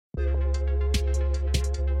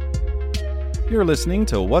You're listening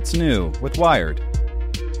to What's New with Wired.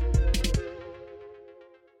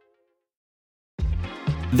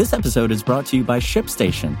 This episode is brought to you by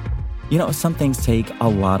ShipStation. You know, some things take a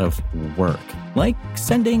lot of work, like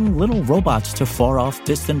sending little robots to far-off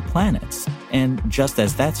distant planets. And just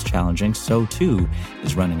as that's challenging, so too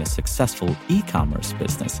is running a successful e-commerce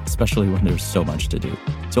business, especially when there's so much to do.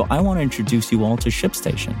 So I want to introduce you all to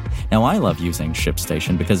ShipStation. Now, I love using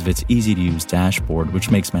ShipStation because of its easy-to-use dashboard,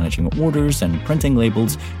 which makes managing orders and printing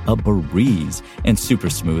labels a breeze and super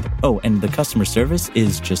smooth. Oh, and the customer service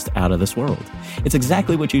is just out of this world. It's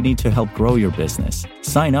exactly what you need to help grow your business.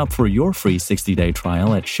 Sign up for your free 60-day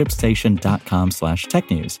trial at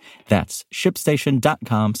shipstation.com/technews. That's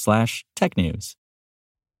shipstation.com/technews.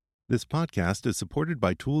 This podcast is supported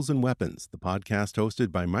by Tools and Weapons, the podcast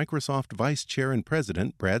hosted by Microsoft Vice Chair and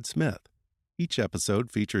President Brad Smith. Each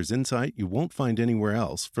episode features insight you won't find anywhere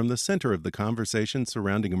else from the center of the conversation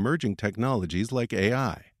surrounding emerging technologies like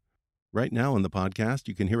AI. Right now in the podcast,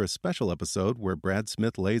 you can hear a special episode where Brad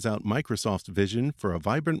Smith lays out Microsoft's vision for a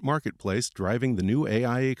vibrant marketplace driving the new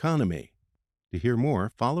AI economy. To hear more,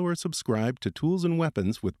 follow or subscribe to Tools and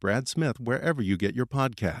Weapons with Brad Smith wherever you get your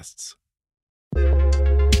podcasts.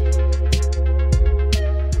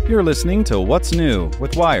 You're listening to What's New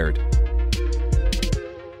with Wired.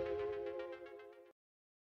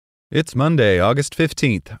 It's Monday, August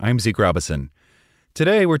 15th. I'm Zeke Robison.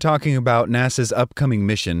 Today we're talking about NASA's upcoming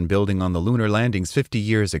mission building on the lunar landings 50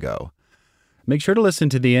 years ago. Make sure to listen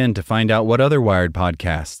to the end to find out what other Wired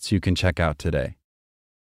podcasts you can check out today.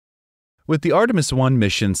 With the Artemis 1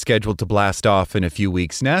 mission scheduled to blast off in a few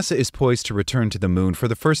weeks, NASA is poised to return to the moon for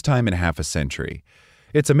the first time in half a century.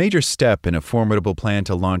 It's a major step in a formidable plan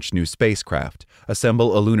to launch new spacecraft,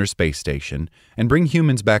 assemble a lunar space station, and bring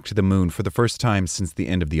humans back to the moon for the first time since the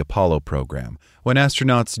end of the Apollo program, when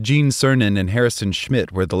astronauts Gene Cernan and Harrison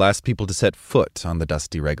Schmitt were the last people to set foot on the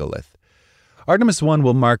dusty regolith. Artemis 1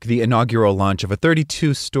 will mark the inaugural launch of a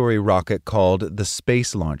 32-story rocket called the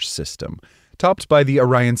Space Launch System, topped by the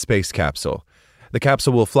Orion space capsule. The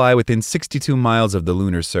capsule will fly within 62 miles of the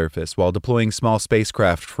lunar surface while deploying small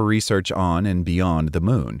spacecraft for research on and beyond the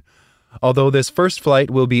moon. Although this first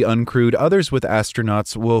flight will be uncrewed, others with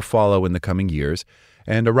astronauts will follow in the coming years,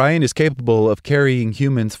 and Orion is capable of carrying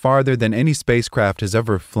humans farther than any spacecraft has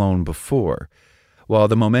ever flown before. While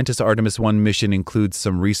the momentous Artemis 1 mission includes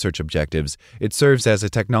some research objectives, it serves as a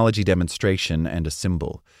technology demonstration and a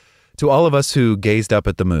symbol. To all of us who gazed up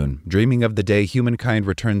at the moon, dreaming of the day humankind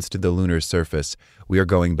returns to the lunar surface, we are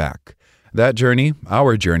going back. That journey,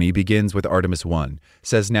 our journey, begins with Artemis 1,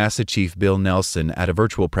 says NASA Chief Bill Nelson at a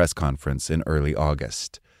virtual press conference in early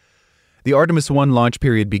August. The Artemis 1 launch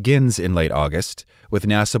period begins in late August, with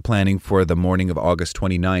NASA planning for the morning of August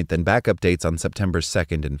 29th and backup dates on September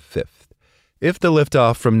 2nd and 5th. If the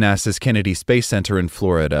liftoff from NASA's Kennedy Space Center in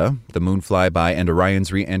Florida, the moon flyby, and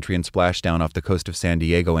Orion's re-entry and splashdown off the coast of San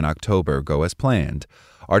Diego in October go as planned,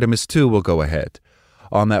 Artemis 2 will go ahead.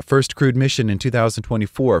 On that first crewed mission in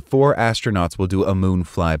 2024, 4 astronauts will do a moon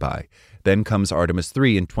flyby. Then comes Artemis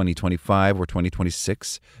 3 in 2025 or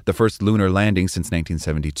 2026, the first lunar landing since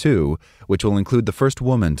 1972, which will include the first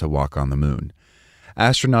woman to walk on the moon.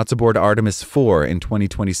 Astronauts aboard Artemis 4 in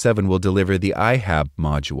 2027 will deliver the IHAB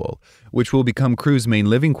module, which will become crew's main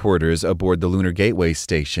living quarters aboard the Lunar Gateway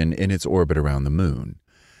station in its orbit around the moon.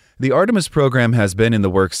 The Artemis program has been in the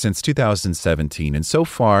works since 2017, and so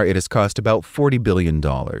far it has cost about $40 billion.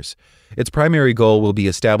 Its primary goal will be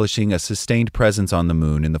establishing a sustained presence on the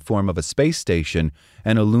moon in the form of a space station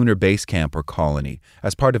and a lunar base camp or colony,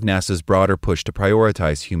 as part of NASA's broader push to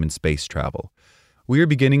prioritize human space travel. We are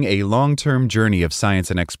beginning a long-term journey of science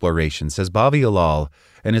and exploration, says Bobby Alal,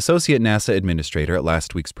 an associate NASA administrator at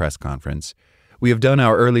last week's press conference. We have done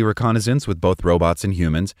our early reconnaissance with both robots and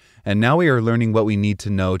humans, and now we are learning what we need to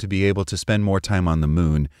know to be able to spend more time on the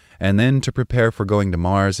moon, and then to prepare for going to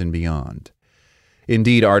Mars and beyond.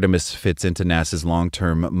 Indeed, Artemis fits into NASA's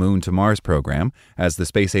long-term Moon to Mars program, as the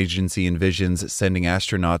space agency envisions sending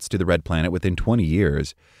astronauts to the Red Planet within 20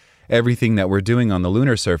 years. Everything that we're doing on the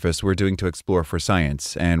lunar surface, we're doing to explore for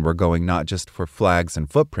science, and we're going not just for flags and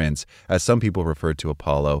footprints, as some people refer to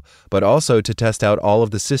Apollo, but also to test out all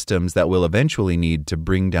of the systems that we'll eventually need to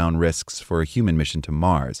bring down risks for a human mission to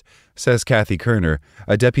Mars, says Kathy Kerner,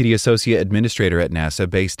 a deputy associate administrator at NASA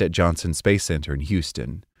based at Johnson Space Center in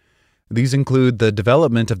Houston. These include the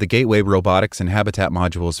development of the Gateway robotics and habitat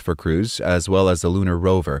modules for crews, as well as the lunar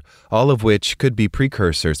rover, all of which could be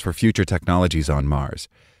precursors for future technologies on Mars.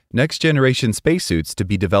 Next-generation spacesuits to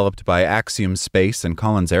be developed by Axiom Space and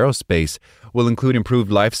Collins Aerospace will include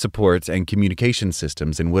improved life support and communication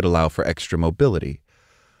systems and would allow for extra mobility.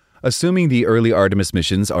 Assuming the early Artemis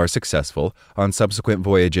missions are successful, on subsequent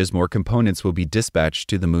voyages more components will be dispatched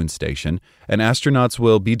to the moon station, and astronauts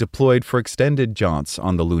will be deployed for extended jaunts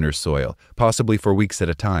on the lunar soil, possibly for weeks at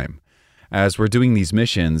a time. As we're doing these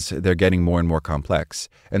missions, they're getting more and more complex,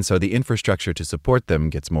 and so the infrastructure to support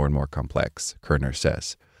them gets more and more complex, Kerner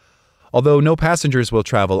says. Although no passengers will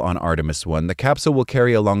travel on Artemis 1, the capsule will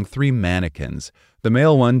carry along 3 mannequins. The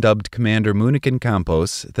male one, dubbed Commander Munikin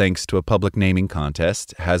Campos, thanks to a public naming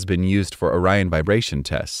contest, has been used for Orion vibration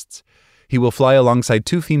tests. He will fly alongside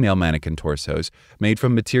 2 female mannequin torsos, made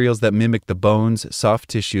from materials that mimic the bones, soft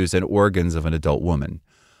tissues, and organs of an adult woman.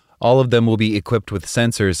 All of them will be equipped with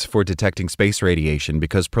sensors for detecting space radiation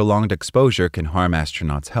because prolonged exposure can harm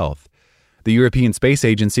astronauts' health. The European Space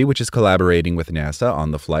Agency, which is collaborating with NASA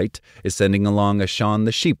on the flight, is sending along a Shaun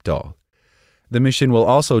the Sheep doll. The mission will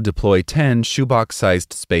also deploy 10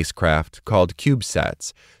 shoebox-sized spacecraft called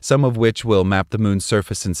CubeSats, some of which will map the moon's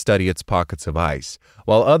surface and study its pockets of ice,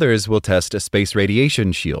 while others will test a space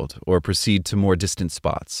radiation shield or proceed to more distant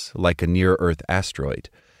spots, like a near-Earth asteroid.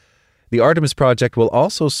 The Artemis project will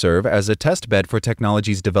also serve as a test bed for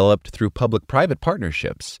technologies developed through public-private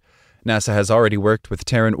partnerships. NASA has already worked with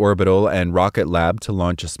Terran Orbital and Rocket Lab to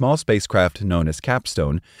launch a small spacecraft known as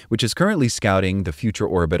Capstone, which is currently scouting the future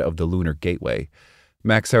orbit of the Lunar Gateway.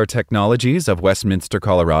 Maxar Technologies of Westminster,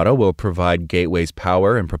 Colorado will provide Gateway's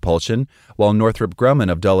power and propulsion, while Northrop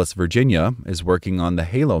Grumman of Dulles, Virginia is working on the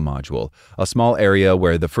HALO module, a small area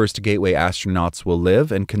where the first Gateway astronauts will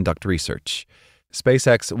live and conduct research.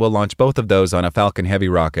 SpaceX will launch both of those on a Falcon Heavy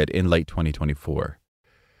rocket in late 2024.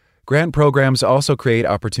 Grant programs also create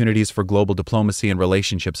opportunities for global diplomacy and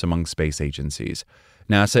relationships among space agencies.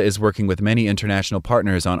 NASA is working with many international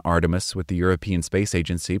partners on Artemis, with the European Space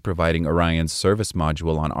Agency providing Orion's service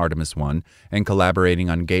module on Artemis 1 and collaborating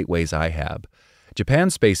on Gateway's IHAB.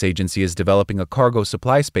 Japan's space agency is developing a cargo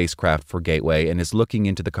supply spacecraft for Gateway and is looking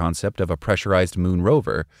into the concept of a pressurized moon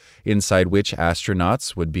rover, inside which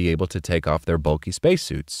astronauts would be able to take off their bulky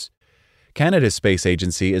spacesuits. Canada's space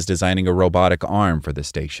agency is designing a robotic arm for the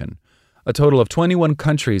station. A total of 21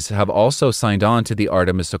 countries have also signed on to the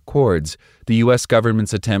Artemis Accords, the U.S.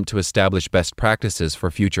 government's attempt to establish best practices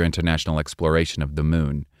for future international exploration of the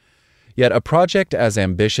moon. Yet a project as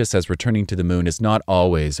ambitious as returning to the moon is not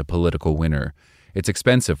always a political winner. It's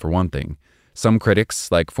expensive, for one thing. Some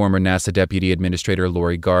critics, like former NASA Deputy Administrator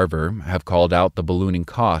Lori Garver, have called out the ballooning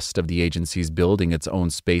cost of the agency's building its own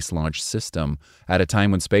space launch system at a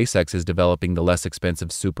time when SpaceX is developing the less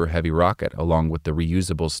expensive Super Heavy rocket along with the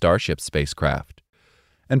reusable Starship spacecraft.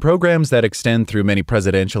 And programs that extend through many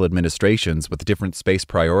presidential administrations with different space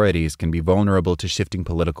priorities can be vulnerable to shifting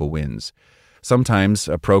political winds. Sometimes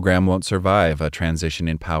a program won't survive a transition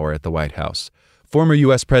in power at the White House. Former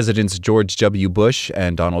U.S. Presidents George W. Bush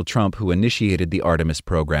and Donald Trump, who initiated the Artemis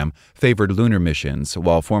program, favored lunar missions,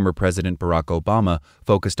 while former President Barack Obama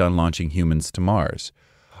focused on launching humans to Mars.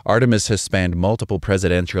 Artemis has spanned multiple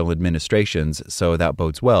presidential administrations, so that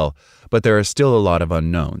bodes well, but there are still a lot of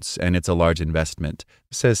unknowns, and it's a large investment,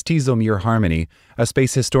 says Tizo Muir-Harmony, a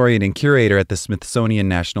space historian and curator at the Smithsonian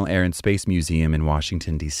National Air and Space Museum in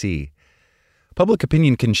Washington, D.C. Public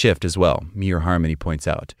opinion can shift as well, Muir-Harmony points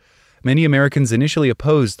out. Many Americans initially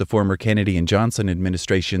opposed the former Kennedy and Johnson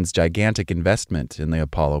administration's gigantic investment in the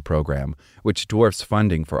Apollo program, which dwarfs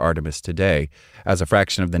funding for Artemis today as a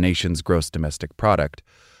fraction of the nation's gross domestic product.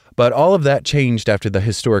 But all of that changed after the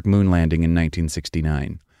historic moon landing in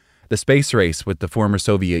 1969. The space race with the former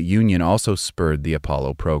Soviet Union also spurred the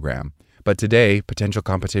Apollo program. But today, potential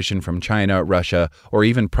competition from China, Russia, or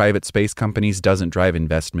even private space companies doesn't drive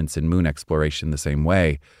investments in moon exploration the same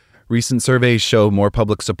way. Recent surveys show more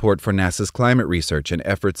public support for NASA's climate research and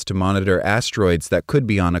efforts to monitor asteroids that could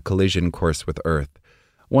be on a collision course with Earth.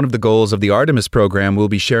 One of the goals of the Artemis program will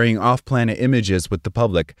be sharing off-planet images with the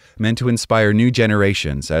public, meant to inspire new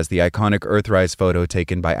generations, as the iconic Earthrise photo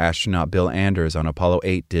taken by astronaut Bill Anders on Apollo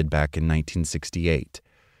 8 did back in 1968.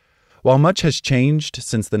 While much has changed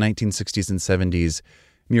since the 1960s and 70s,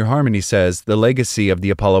 Muir-Harmony says the legacy of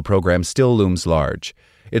the Apollo program still looms large.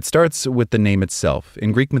 It starts with the name itself.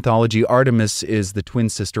 In Greek mythology, Artemis is the twin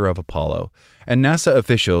sister of Apollo. And NASA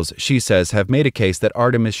officials, she says, have made a case that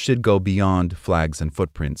Artemis should go beyond flags and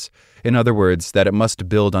footprints. In other words, that it must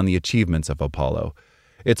build on the achievements of Apollo.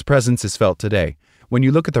 Its presence is felt today. When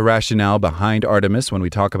you look at the rationale behind Artemis when we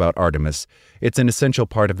talk about Artemis, it's an essential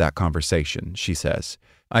part of that conversation, she says.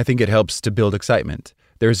 I think it helps to build excitement.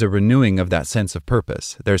 There's a renewing of that sense of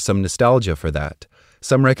purpose. There's some nostalgia for that.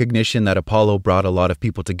 Some recognition that Apollo brought a lot of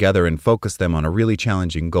people together and focused them on a really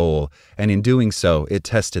challenging goal, and in doing so, it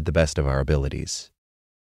tested the best of our abilities.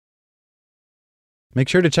 Make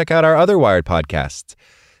sure to check out our other Wired podcasts.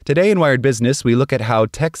 Today in Wired Business, we look at how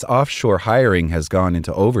tech's offshore hiring has gone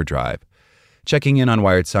into overdrive. Checking in on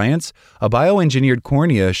Wired Science, a bioengineered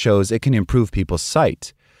cornea shows it can improve people's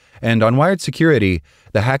sight. And on Wired Security,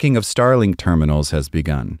 the hacking of Starlink terminals has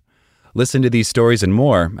begun. Listen to these stories and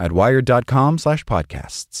more at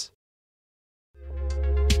wired.com/podcasts.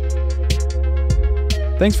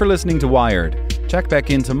 Thanks for listening to Wired. Check back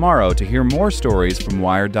in tomorrow to hear more stories from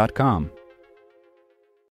Wired.com.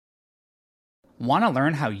 Want to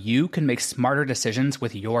learn how you can make smarter decisions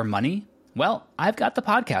with your money? Well, I've got the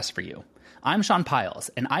podcast for you. I'm Sean Piles,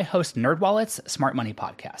 and I host NerdWallet's Smart Money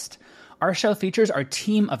Podcast. Our show features our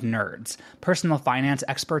team of nerds, personal finance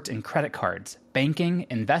experts in credit cards, banking,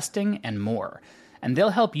 investing, and more. And they'll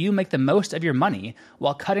help you make the most of your money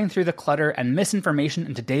while cutting through the clutter and misinformation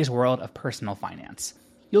in today's world of personal finance.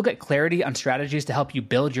 You'll get clarity on strategies to help you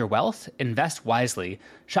build your wealth, invest wisely,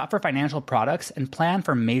 shop for financial products, and plan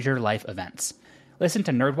for major life events. Listen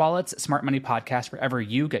to NerdWallet's Smart Money Podcast wherever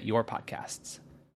you get your podcasts.